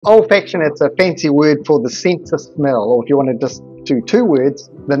Olfaction, it's a fancy word for the sense of smell, or if you want to just do two words,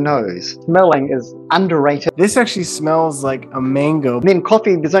 the nose. Smelling is underrated. This actually smells like a mango. And then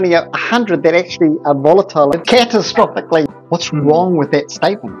coffee, there's only 100 that actually are volatile catastrophically. What's wrong with that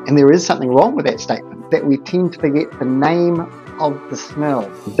statement? And there is something wrong with that statement, that we tend to forget the name of the smell.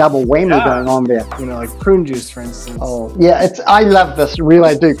 Double whammy going on there. You know, like prune juice, for instance. Oh, yeah, I love this, really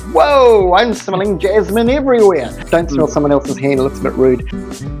I do. Whoa, I'm smelling jasmine everywhere. Don't smell someone else's hand, it looks a bit rude.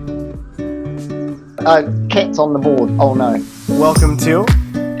 Cat's on the board, oh no. Welcome to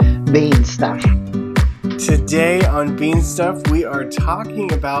Bean Stuff. Today on Bean Stuff, we are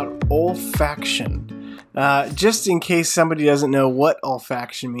talking about olfaction. Just in case somebody doesn't know what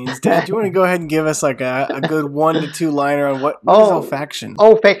olfaction means, Dad, do you want to go ahead and give us like a good 1 to 2 liner on what is olfaction?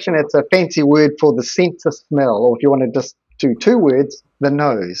 Olfaction, it's a fancy word for the sense of smell, or if you want to just do two words, the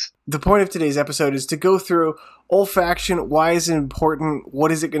nose. The point of today's episode is to go through olfaction. Why is it important?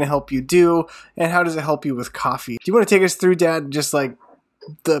 What is it going to help you do? And how does it help you with coffee? Do you want to take us through, Dad, just like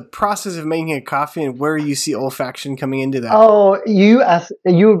the process of making a coffee and where you see olfaction coming into that? Oh, you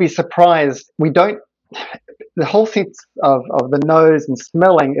would be surprised. The whole sense of the nose and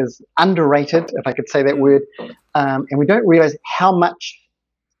smelling is underrated, if I could say that word, and we don't realize how much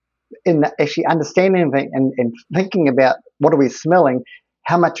in actually understanding and thinking about what are we smelling,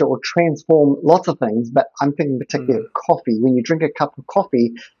 how much it will transform lots of things. But I'm thinking particularly of coffee. When you drink a cup of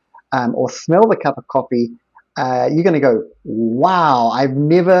coffee or smell the cup of coffee, you're going to go, wow,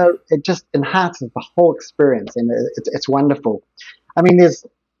 it just enhances the whole experience, and it's wonderful. I mean, there's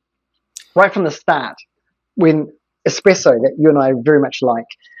right from the start, when espresso that you and I very much like,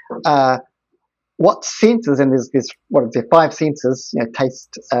 what senses, and there's 5 senses,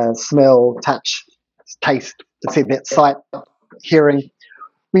 taste, smell, touch, taste, that sight, hearing.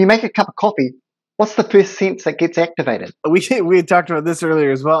 When you make a cup of coffee, what's the first sense that gets activated? We had talked about this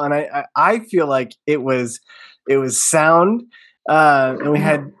earlier as well, and I feel like it was sound, and we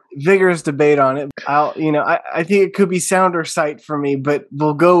had vigorous debate on it. I think it could be sound or sight for me, but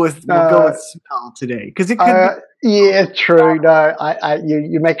we'll go with smell today because it could. Yeah, true. No,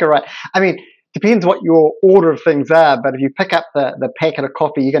 you make it right. I mean, depends what your order of things are, but if you pick up the packet of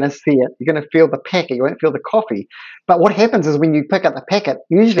coffee, you're going to see it. You're going to feel the packet. You won't feel the coffee. But what happens is when you pick up the packet,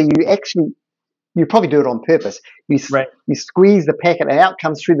 usually you probably do it on purpose. You squeeze the packet, and out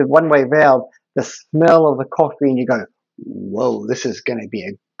comes through the one-way valve the smell of the coffee, and you go, whoa, this is going to be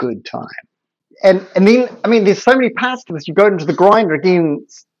a good time. And then, I mean, there's so many parts to this. You go into the grinder again,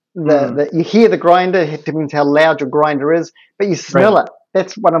 you hear the grinder, it depends how loud your grinder is, but you smell it.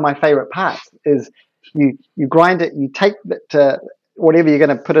 That's one of my favorite parts, is you grind it, you take it, whatever you're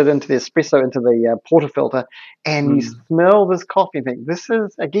going to put it into the espresso, into the portafilter, and you smell this coffee and think, this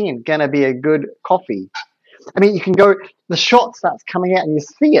is, again, going to be a good coffee. I mean, you can go, the shot starts coming out and you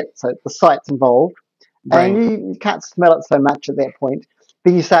see it, so the sight's involved, and you can't smell it so much at that point.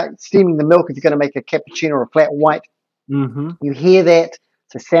 Then you start steaming the milk if you're going to make a cappuccino or a flat white. You hear that,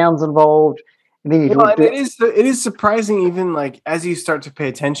 so sound's involved. And then it is surprising, even like as you start to pay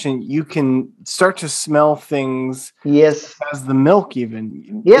attention, you can start to smell things. Yes, as the milk,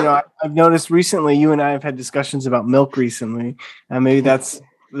 even. Yeah, I've noticed recently. You and I have had discussions about milk recently, and maybe that's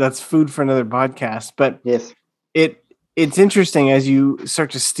food for another podcast. But yes, it's interesting as you start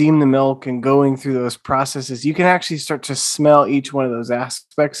to steam the milk and going through those processes, you can actually start to smell each one of those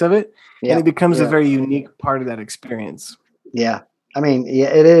aspects of it, and it becomes a very unique part of that experience. Yeah, I mean,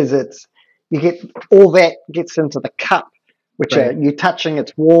 it is. You get all that gets into the cup, which you're touching.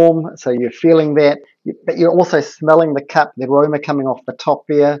 It's warm, so you're feeling that, but you're also smelling the cup, the aroma coming off the top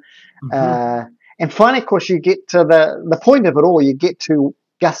there. And finally, of course, you get to the point of it all. You get to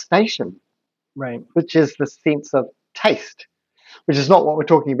gustation, which is the sense of taste, which is not what we're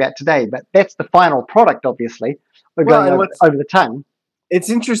talking about today, but that's the final product. Obviously, we're going over the tongue. It's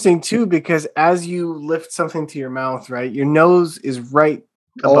interesting too, because as you lift something to your mouth, your nose is right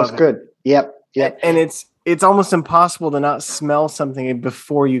above it's good. Yep. And it's almost impossible to not smell something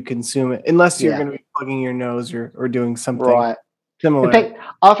before you consume it, unless you're going to be plugging your nose or doing something similar. In fact,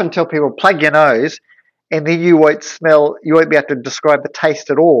 I often tell people, plug your nose, and then you won't be able to describe the taste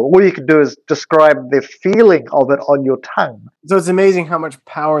at all. All you can do is describe the feeling of it on your tongue. So it's amazing how much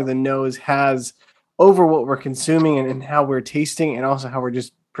power the nose has over what we're consuming and how we're tasting, and also how we're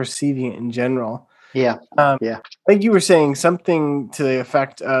just perceiving it in general. Yeah. I think you were saying something to the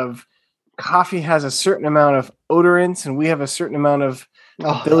effect of coffee has a certain amount of odorants, and we have a certain amount of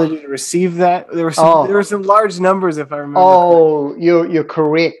ability to receive that. There were some large numbers, if I remember. Oh, you're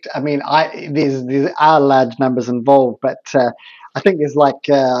correct. I mean, there are large numbers involved, but I think there's like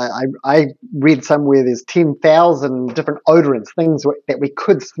I read somewhere there's 10,000 different odorants, things that we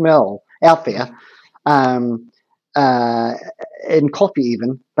could smell out there, um, uh, in coffee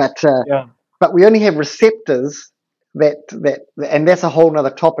even, Yeah. but we only have receptors and that's a whole other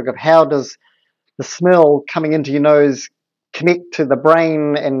topic of how does the smell coming into your nose connect to the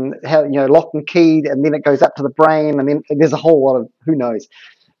brain, and how, lock and keyed, and then it goes up to the brain, and then there's a whole lot of who knows.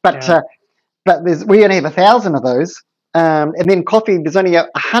 But Yeah. but we only have 1,000 of those, and then coffee there's only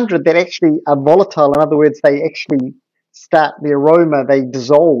 100 that actually are volatile. In other words, they actually start the aroma, they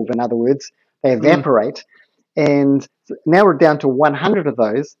dissolve. In other words, they evaporate, and now we're down to 100 of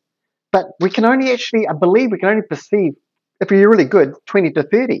those. But we can only actually, I believe, we can only perceive, if you're really good, 20 to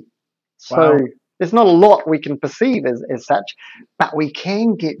 30. So Wow. there's not a lot we can perceive as such, but we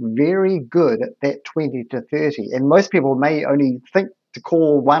can get very good at that 20 to 30. And most people may only think to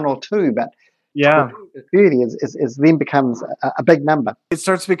call one or two, but Yeah. 20 to 30 is then becomes a big number. It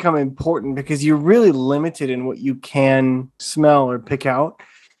starts to become important because you're really limited in what you can smell or pick out.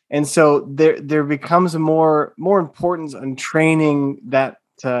 And so there becomes more importance on training that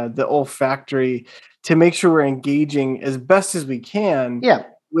the olfactory to make sure we're engaging as best as we can Yeah.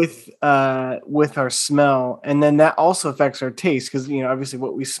 with our smell, and then that also affects our taste, because obviously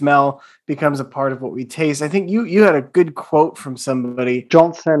what we smell becomes a part of what we taste. I think you had a good quote from somebody,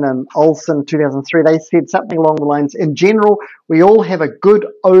 Johnson and Olson, 2003. They said something along the lines: in general, we all have a good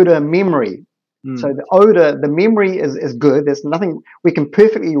odor memory. So the memory is good. There's nothing, we can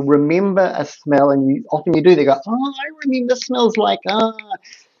perfectly remember a smell, and often you do. They go, oh, I remember smells like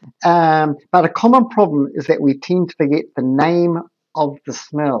but a common problem is that we tend to forget the name of the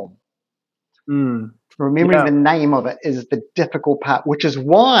smell. Remembering Yeah. the name of it is the difficult part, which is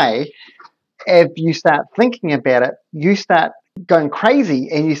why if you start thinking about it, you start going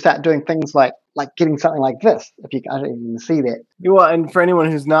crazy, and you start doing things like getting something like this. If you, I don't even see that. Well, and for anyone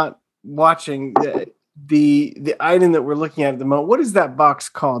who's not watching, the item that we're looking at the moment, what is that box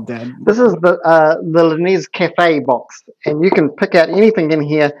called, Dad? This is the Linnaeus Cafe box, and you can pick out anything in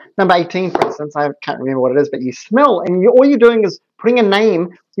here. Number 18, for instance, I can't remember what it is, but you smell, and all you're doing is putting a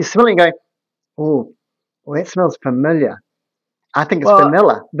name. You smell it and go, oh, well, that smells familiar. I think it's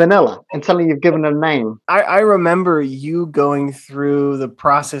vanilla, and suddenly you've given it a name. I remember you going through the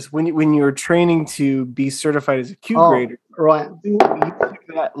process when you were training to be certified as a Q grader. Right. You took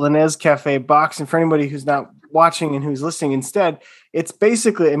that Linnaeus Cafe box, and for anybody who's not watching and who's listening instead, it's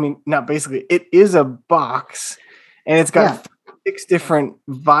basically, not basically, it is a box, and it's got 6 different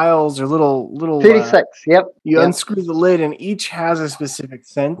vials or little 36. Yep. You unscrew the lid, and each has a specific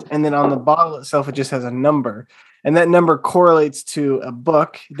scent, and then on the bottle itself, it just has a number. And that number correlates to a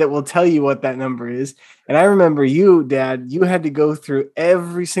book that will tell you what that number is. And I remember you, Dad, you had to go through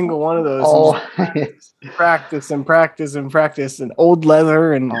every single one of those and practice and old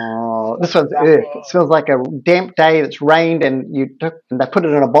leather. And this one's earth. It smells like a damp day that's rained, and they put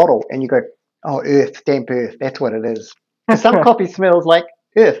it in a bottle, and you go, oh, earth, damp earth. That's what it is. Some coffee smells like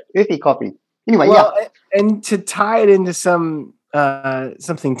earthy coffee. Anyway, and to tie it into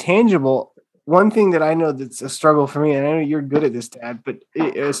something tangible, one thing that I know that's a struggle for me, and I know you're good at this, Dad, but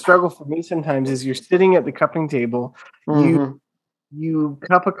a struggle for me sometimes is you're sitting at the cupping table, you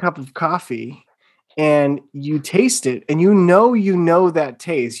cup a cup of coffee, and you taste it, and you know that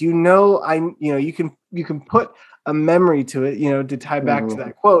taste. You can put a memory to it, to tie back to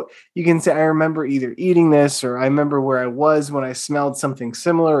that quote. You can say, I remember either eating this, or I remember where I was when I smelled something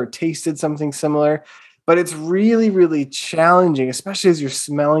similar or tasted something similar. But it's really, really challenging, especially as you're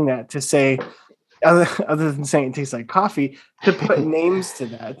smelling that, to say, other than saying it tastes like coffee, to put names to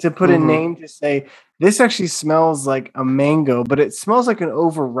that, to put a name to say, this actually smells like a mango, but it smells like an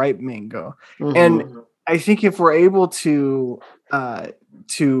overripe mango. And I think if we're able to start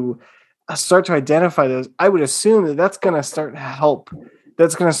to identify those, I would assume that that's going to start to help.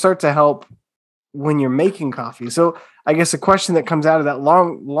 That's going to start to help when you're making coffee. So I guess a question that comes out of that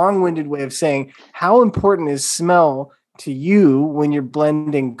long-winded way of saying, how important is smell to you when you're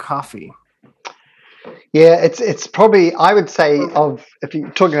blending coffee? Yeah, it's probably, I would say, if you're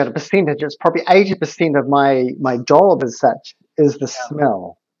talking about a percentage, it's probably 80% of my job as such is the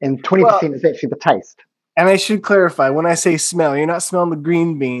smell, and 20% is actually the taste. And I should clarify, when I say smell, you're not smelling the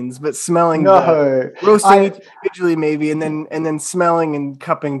green beans, but smelling roasting each individually maybe, and then smelling and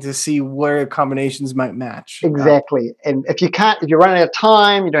cupping to see where combinations might match. Exactly. And if you're running out of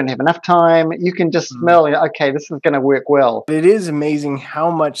time, you don't have enough time, you can just smell, okay, this is going to work well. It is amazing how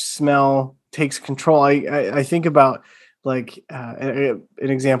much smell takes control. I think about like an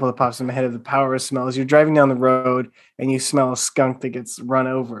example that pops in my head of the power of smell is you're driving down the road and you smell a skunk that gets run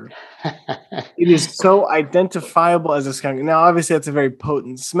over. It is so identifiable as a skunk. Now, obviously, that's a very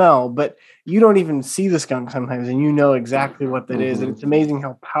potent smell, but you don't even see the skunk sometimes, and you know exactly what that is. And it's amazing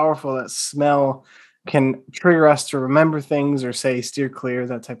how powerful that smell can trigger us to remember things or say steer clear,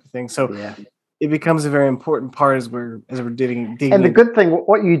 that type of thing. So it becomes a very important part as we're digging. And the good thing,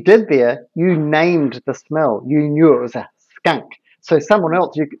 what you did there, you named the smell. You knew it was a skunk. So someone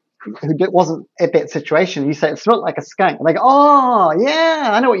else who wasn't at that situation, you say it smelled like a skunk, and they go, "Oh,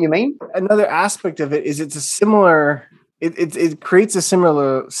 yeah, I know what you mean." Another aspect of it is it's a similar. It creates a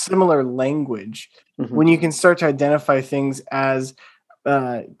similar language when you can start to identify things as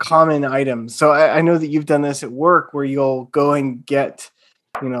common items. So I know that you've done this at work where you'll go and get,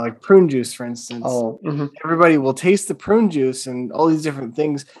 like prune juice, for instance. Everybody will taste the prune juice and all these different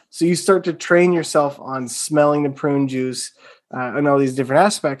things. So you start to train yourself on smelling the prune juice and all these different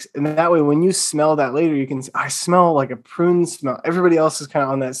aspects. And that way, when you smell that later, you can say, I smell like a prune smell. Everybody else is kind of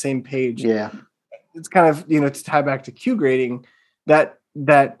on that same page. Yeah. It's kind of, to tie back to Q grading, that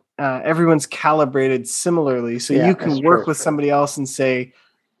everyone's calibrated similarly. So you can work with somebody else and say,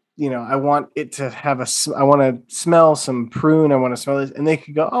 I want it to have I want to smell some prune. I want to smell this. And they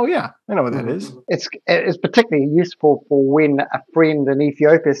could go, oh yeah, I know what that is. It's particularly useful for when a friend in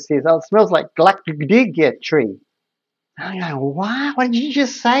Ethiopia says, oh, it smells like Glakdugdigia tree. I go, what? What did you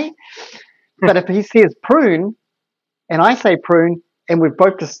just say? But if he says prune and I say prune and we've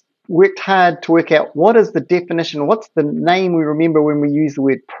both just worked hard to work out what is the definition, what's the name we remember when we use the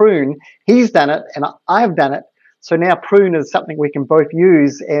word prune, he's done it and I've done it. So now prune is something we can both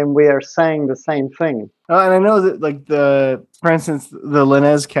use and we're saying the same thing. And I know that for instance, the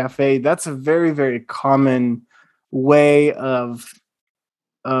Linez Cafe, that's a very, very common way of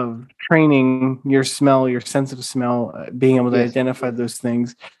training your smell, your sense of smell, being able to identify those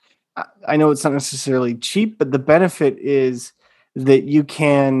things. I know it's not necessarily cheap, but the benefit is that you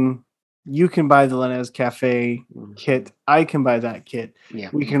can buy the Linez Cafe kit. I can buy that kit. Yeah.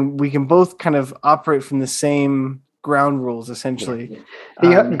 We can both kind of operate from the same ground rules, essentially.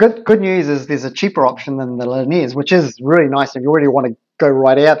 The good news is there's a cheaper option than the Linez, which is really nice. If you really want to go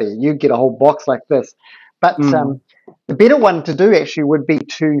right out there, you get a whole box like this. But the better one to do actually would be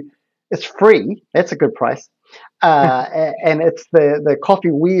it's free. That's a good price. And it's the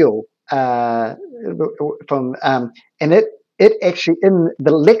coffee wheel from and it actually, in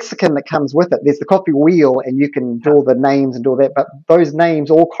the lexicon that comes with it, there's the coffee wheel and you can do all the names and do all that, but those names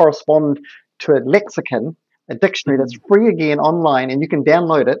all correspond to a lexicon, a dictionary that's free again online, and you can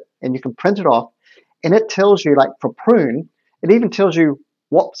download it and you can print it off, and it tells you, like for prune, it even tells you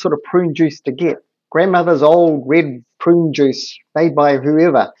what sort of prune juice to get. Grandmother's old red prune juice made by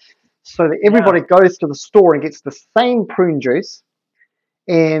whoever, so that everybody goes to the store and gets the same prune juice,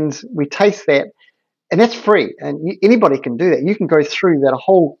 and we taste that. And that's free, and anybody can do that. You can go through that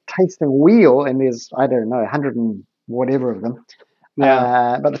whole tasting wheel, and there's, I don't know, 100 and whatever of them.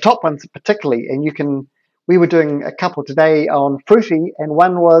 But the top ones particularly, and we were doing a couple today on fruity, and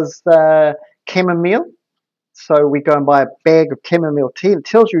one was chamomile. So we go and buy a bag of chamomile tea, and it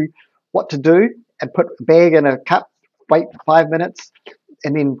tells you what to do, and put a bag in a cup, wait for 5 minutes,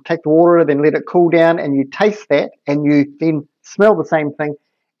 and then take the water, then let it cool down, and you taste that, and you then smell the same thing,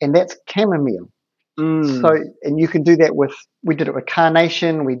 and that's chamomile. So, and you can do that we did it with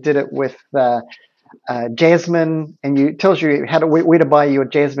carnation, we did it with jasmine, and it tells you where to buy your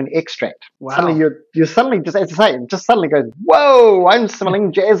jasmine extract. Wow. Suddenly you're suddenly, just as I say, it just suddenly goes, whoa, I'm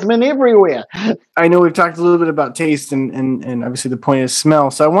smelling jasmine everywhere. I know we've talked a little bit about taste and obviously the point is smell.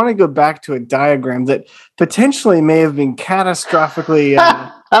 So I want to go back to a diagram that potentially may have been catastrophically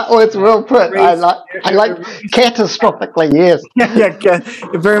it's well put. I like catastrophically, yes. Yeah,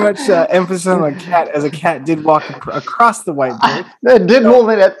 very much emphasis on the cat, as a cat did walk across the whiteboard. It did more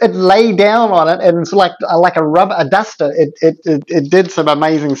than that. It lay down on it, and it's like a duster. It did some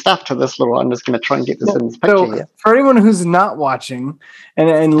amazing stuff to this little. I'm just going to try and get this in this picture here. For anyone who's not watching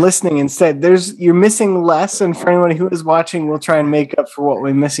and listening instead, you're missing less, and for anyone who is watching, we'll try and make up for what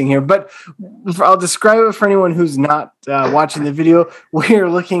we're missing here. But I'll describe it for anyone who's not watching the video. We're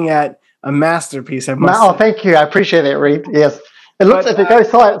looking at a masterpiece. I must say. Thank you. I appreciate that, Reed. Yes. It looks, if it goes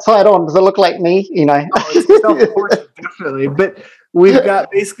side on, does it look like me? It's self-portrait, definitely. But we've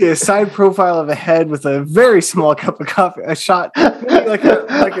got basically a side profile of a head with a very small cup of coffee, a shot, maybe like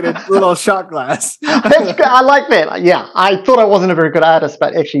a little shot glass. That's good. I like that. Yeah, I thought I wasn't a very good artist,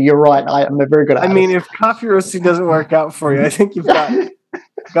 but actually, you're right. I'm a very good artist. I mean, if coffee roasting doesn't work out for you, I think you've got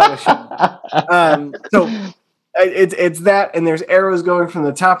a shot. So It's that, and there's arrows going from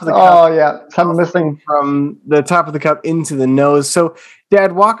the top of the Oh cup, yeah, some missing. from the top of the cup into the nose. So,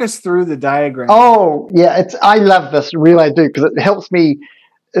 Dad, walk us through the diagram. Oh yeah, I love this, really I do, because it helps me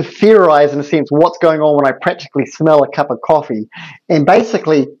theorize in a sense what's going on when I practically smell a cup of coffee. And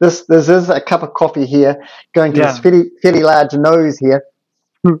basically, this is a cup of coffee here going to this fairly large nose here,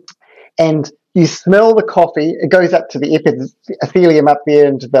 and you smell the coffee. It goes up to the epithelium up there,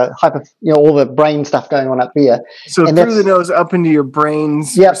 into the all the brain stuff going on up there. So and through the nose up into your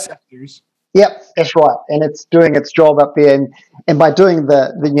brain's receptors. Yep, that's right, and it's doing its job up there, and by doing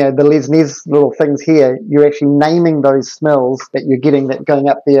the Les Mis little things here, you're actually naming those smells that you're getting that going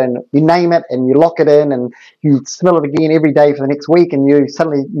up there, and you name it and you lock it in, and you smell it again every day for the next week, and you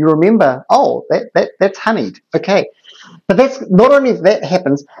suddenly remember, oh, that's honeyed, okay. But that's not only that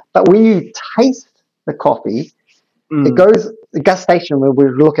happens, but when you taste the coffee, it goes the gustation. Where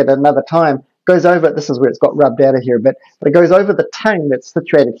we'll look at it another time. Goes over. This is where it's got rubbed out of here a bit, but it goes over the tongue that's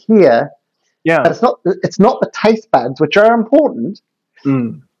situated here. Yeah, but it's not the taste buds, which are important,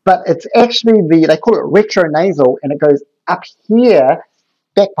 but it's actually they call it retronasal, and it goes up here,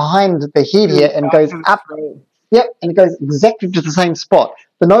 back behind the head here, and goes up. Yep, and it goes exactly to the same spot.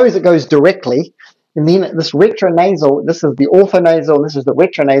 The nose, it goes directly, and then this retronasal, this is the orthonasal, and this is the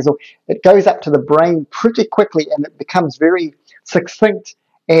retronasal, it goes up to the brain pretty quickly, and it becomes very succinct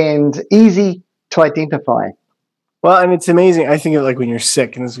and easy to identify. Well, and it's amazing. I think of like when you're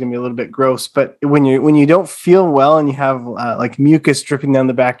sick, and this is going to be a little bit gross, but when you don't feel well and you have like mucus dripping down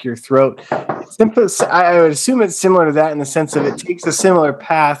the back of your throat, I would assume it's similar to that in the sense of it takes a similar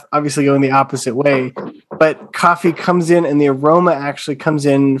path, obviously going the opposite way, but coffee comes in and the aroma actually comes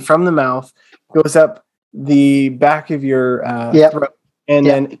in from the mouth, goes up the back of your throat, and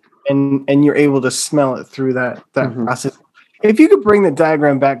then and you're able to smell it through that process. If you could bring the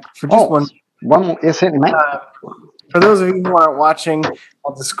diagram back for just one more, yes, certainly, mate. For those of you who aren't watching,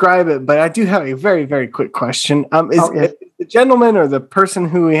 I'll describe it, but I do have a very, very quick question. Is the gentleman or the person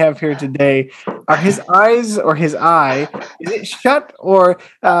who we have here today, are his eyes or his eye, is it shut? Or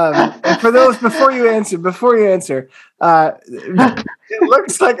and for those, before you answer, it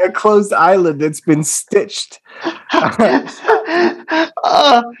looks like a closed eyelid that's been stitched.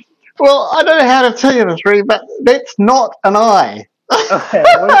 Well, I don't know how to tell you this, really, but that's not an eye. Okay,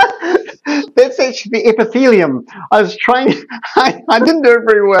 that's actually the epithelium. I was trying. I didn't do it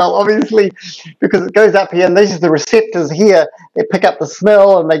very well, obviously, because it goes up here, and these are the receptors here. They pick up the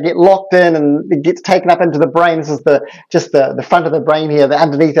smell, and they get locked in, and it gets taken up into the brain. This is the front of the brain here, the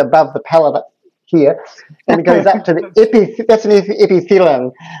underneath, above the palate here, and it goes up to the that's an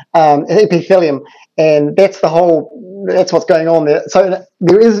epithelium, and that's the whole. That's what's going on there. So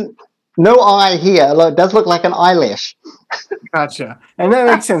there is no eye here, although it does look like an eyelash. Gotcha. And that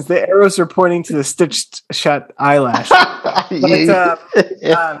makes sense. The arrows are pointing to the stitched shut eyelash. But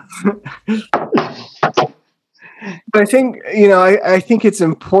I think, I think it's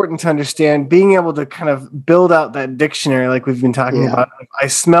important to understand being able to kind of build out that dictionary like we've been talking about. I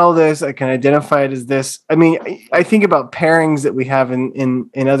smell this, I can identify it as this. I mean, I think about pairings that we have in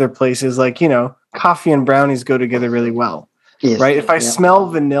other places, like, coffee and brownies go together really well. Yes, right? If I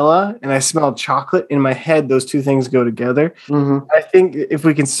smell vanilla and I smell chocolate, in my head, those two things go together. Mm-hmm. I think if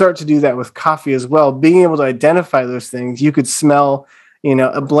we can start to do that with coffee as well, being able to identify those things, you could smell,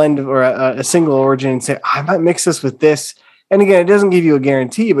 a blend or a single origin and say, I might mix this with this. And again, it doesn't give you a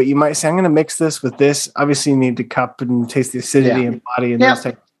guarantee, but you might say, I'm going to mix this with this. Obviously, you need to cup and taste the acidity and body and those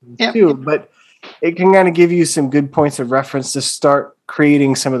types of things too. But it can kind of give you some good points of reference to start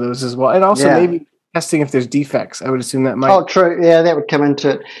creating some of those as well. And also maybe testing if there's defects. I would assume that might. Oh, true. Yeah, that would come into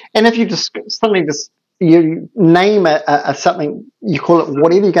it. And if you you name a something, you call it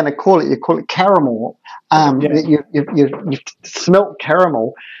whatever you're going to call it. You call it caramel. You smelt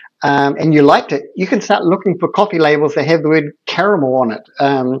caramel, and you liked it. You can start looking for coffee labels that have the word caramel on it.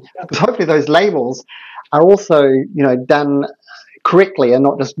 Because hopefully those labels are also done correctly and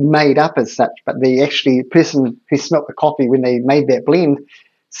not just made up as such. But the person who smelt the coffee when they made that blend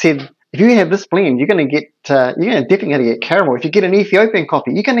said, if you have this blend, you're going to definitely get caramel. If you get an Ethiopian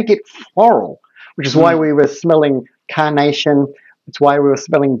coffee, you're going to get floral, which is why we were smelling carnation. It's why we were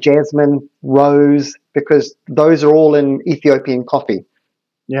smelling jasmine, rose, because those are all in Ethiopian coffee.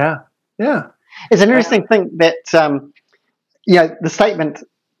 Yeah, yeah. It's an interesting thing that the statement,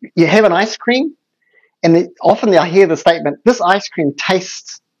 you have an ice cream, and often I hear the statement, this ice cream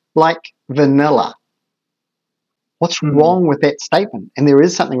tastes like vanilla. What's wrong with that statement? And there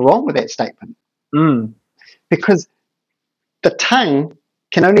is something wrong with that statement. Because the tongue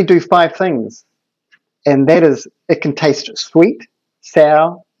can only do 5 things. And that is, it can taste sweet,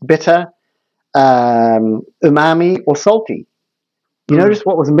 sour, bitter, umami or salty. You notice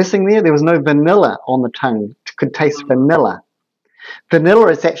what was missing there? There was no vanilla on the tongue. It could taste vanilla. Vanilla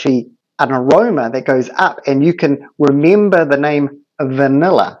is actually an aroma that goes up, and you can remember the name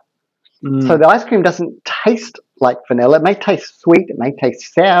vanilla. So the ice cream doesn't taste like vanilla. It may taste sweet, it may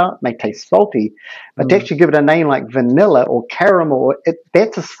taste sour, it may taste salty, but to actually give it a name like vanilla or caramel,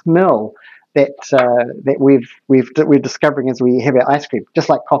 that's a smell that we're discovering as we have our ice cream, just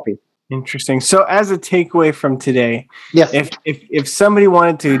like coffee. Interesting. So as a takeaway from today, yes, if somebody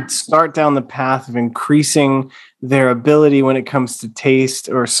wanted to start down the path of increasing their ability when it comes to taste,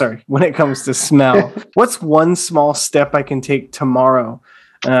 when it comes to smell, what's one small step I can take tomorrow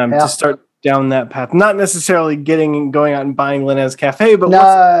to start down that path? Not necessarily going out and buying Linez Cafe, but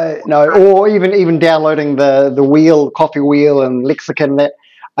or even downloading the coffee wheel and lexicon, that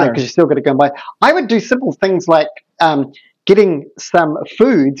because you're still going to go and buy. I would do simple things like getting some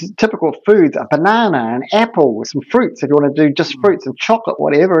foods, typical foods, a banana, an apple, some fruits, if you want to do just fruits and chocolate,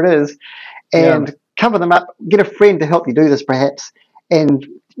 whatever it is, and cover them up. Get a friend to help you do this, perhaps, and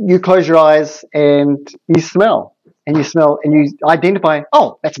you close your eyes and you smell, and you identify,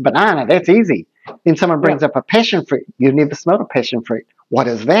 oh, that's a banana, that's easy. Then someone brings up a passion fruit. You've never smelled a passion fruit. What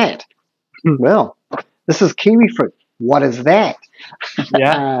is that? Well, this is kiwi fruit. What is that?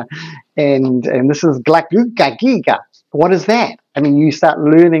 And this is glagugagiga. What is that? I mean, you start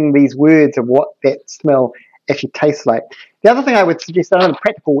learning these words of what that smell actually tastes like. The other thing I would suggest, another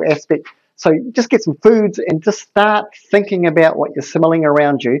practical aspect, so just get some foods and just start thinking about what you're smelling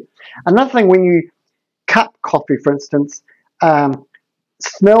around you. Another thing, when you cup coffee, for instance,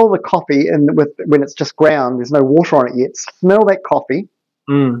 smell the coffee when it's just ground, there's no water on it yet. Smell that coffee.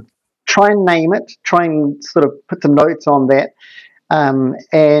 Try and name it. Try and sort of put some notes on that.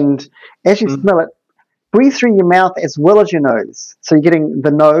 And as you smell it, breathe through your mouth as well as your nose. So you're getting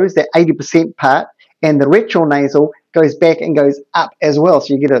the nose, that 80% part, and the retronasal goes back and goes up as well.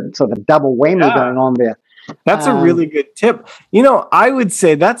 So you get a sort of a double whammy going on there. That's a really good tip. I would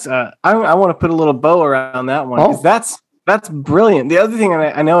say that's I want to put a little bow around that one, because that's brilliant. The other thing, and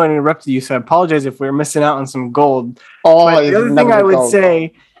I know I interrupted you, so I apologize if we're missing out on some gold. The other thing I would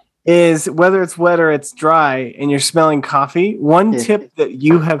say is, whether it's wet or it's dry and you're smelling coffee, one tip that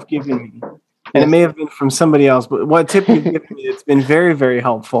you have given me, and it may have been from somebody else, but what tip you've given me that's been very, very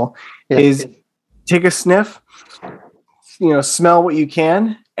helpful is take a sniff, smell what you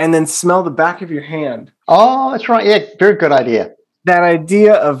can, and then smell the back of your hand. Oh, that's right. Yeah, very good idea. That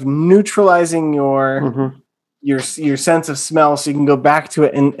idea of neutralizing your sense of smell, so you can go back to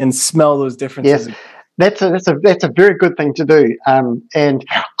it and smell those differences. Yes. That's a very good thing to do. And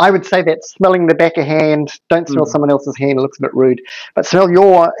I would say that smelling the back of hand, don't smell someone else's hand, it looks a bit rude, but smell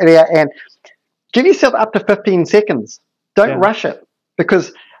your area and give yourself up to 15 seconds. Don't rush it,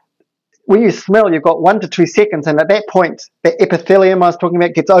 because when you smell, you've got 1 to 2 seconds, and at that point, the epithelium I was talking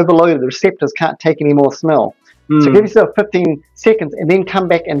about gets overloaded. The receptors can't take any more smell. So give yourself 15 seconds and then come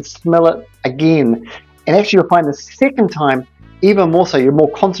back and smell it again. And actually, you'll find the second time even more so. You're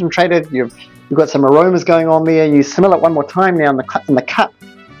more concentrated. You've got some aromas going on there. You smell it one more time now in the cup,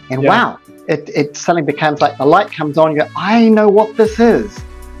 and wow, it suddenly becomes like the light comes on. You go, I know what this is.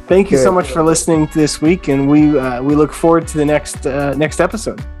 Thank you so much for listening this week, and we look forward to the next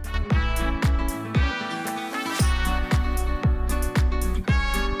episode.